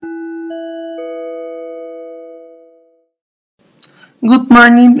Good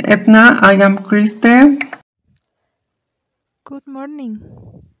morning, Edna. I am Kriste. Good morning.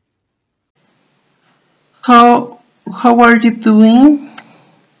 How are you doing?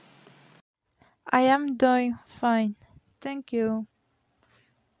 I am doing fine. Thank you.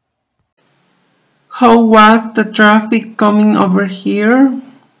 How was the traffic coming over here?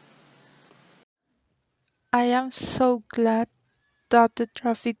 I am so glad that the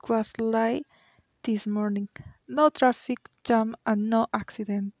traffic was light this morning. No traffic jam and no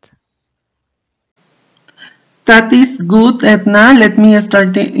accident. That is good, Edna. Let me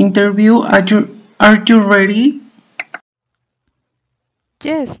start the interview. Are you ready?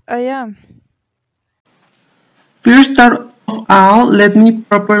 Yes, I am. First of all, let me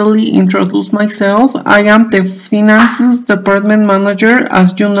properly introduce myself. I am the Finances Department Manager.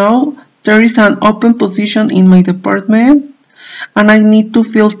 As you know, there is an open position in my department, and I need to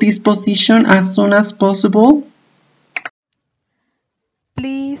fill this position as soon as possible.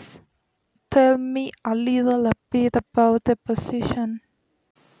 Please tell me a little bit about the position.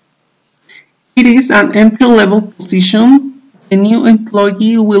 It is an entry-level position. The new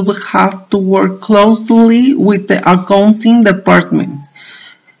employee will have to work closely with the accounting department.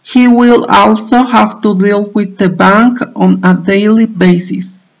 He will also have to deal with the bank on a daily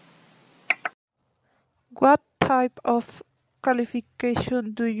basis. What type of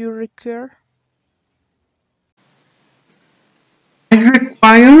qualification do you require? I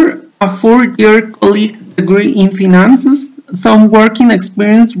require a 4-year colleague degree in finances. Some working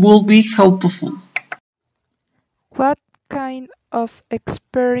experience will be helpful. What kind of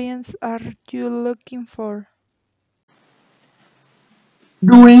experience are you looking for?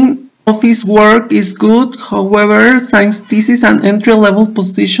 Doing office work is good, however, since this is an entry-level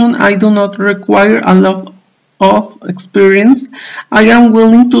position, I do not require a lot of experience. I am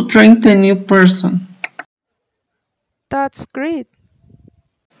willing to train the new person. That's great.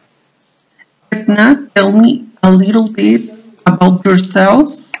 Edna, tell me a little bit about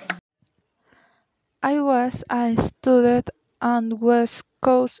yourself. I was a student at West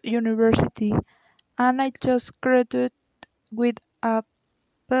Coast University and I just graduated with a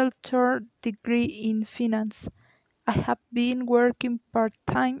bachelor degree in finance. I have been working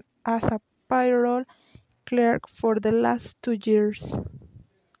part-time as a payroll clerk for the last 2 years.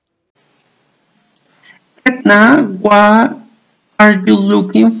 Edna, what are you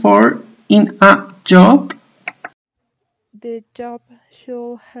looking for in a job? The job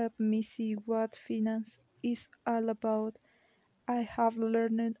should help me see what finance is all about. I have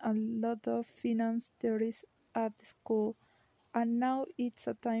learned a lot of finance theories at school, and now it's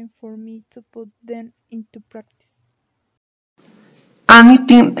a time for me to put them into practice.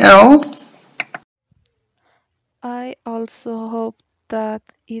 Anything else? I also hope that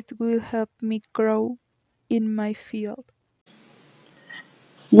it will help me grow in my field.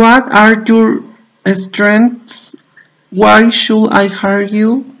 What are your strengths? Why should I hire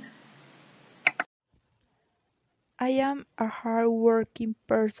you? I am a hard-working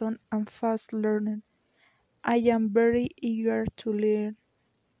person and fast learner. I am very eager to learn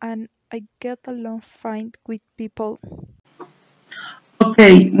and I get along fine with people.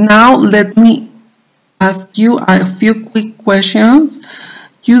 Okay, now let me ask you a few quick questions.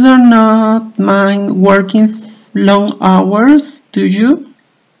 You do not mind working long hours, do you?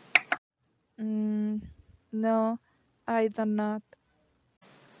 Mm, no, I do not.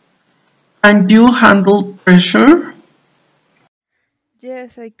 And you handle pressure?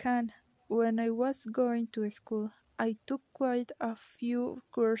 Yes, I can. When I was going to school, I took quite a few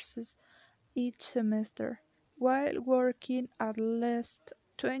courses each semester, while working at least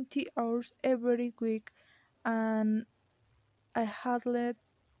 20 hours every week, and I handled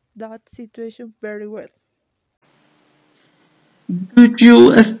that situation very well. Do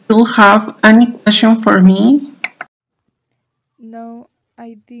you still have any question for me? Now,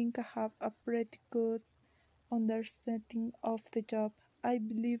 I think I have a pretty good understanding of the job. I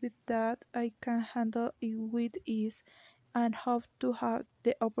believe that I can handle it with ease and hope to have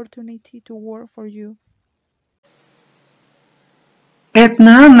the opportunity to work for you.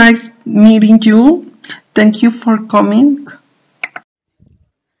 Edna, nice meeting you. Thank you for coming.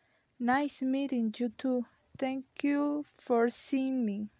 Nice meeting you too. Thank you for seeing me.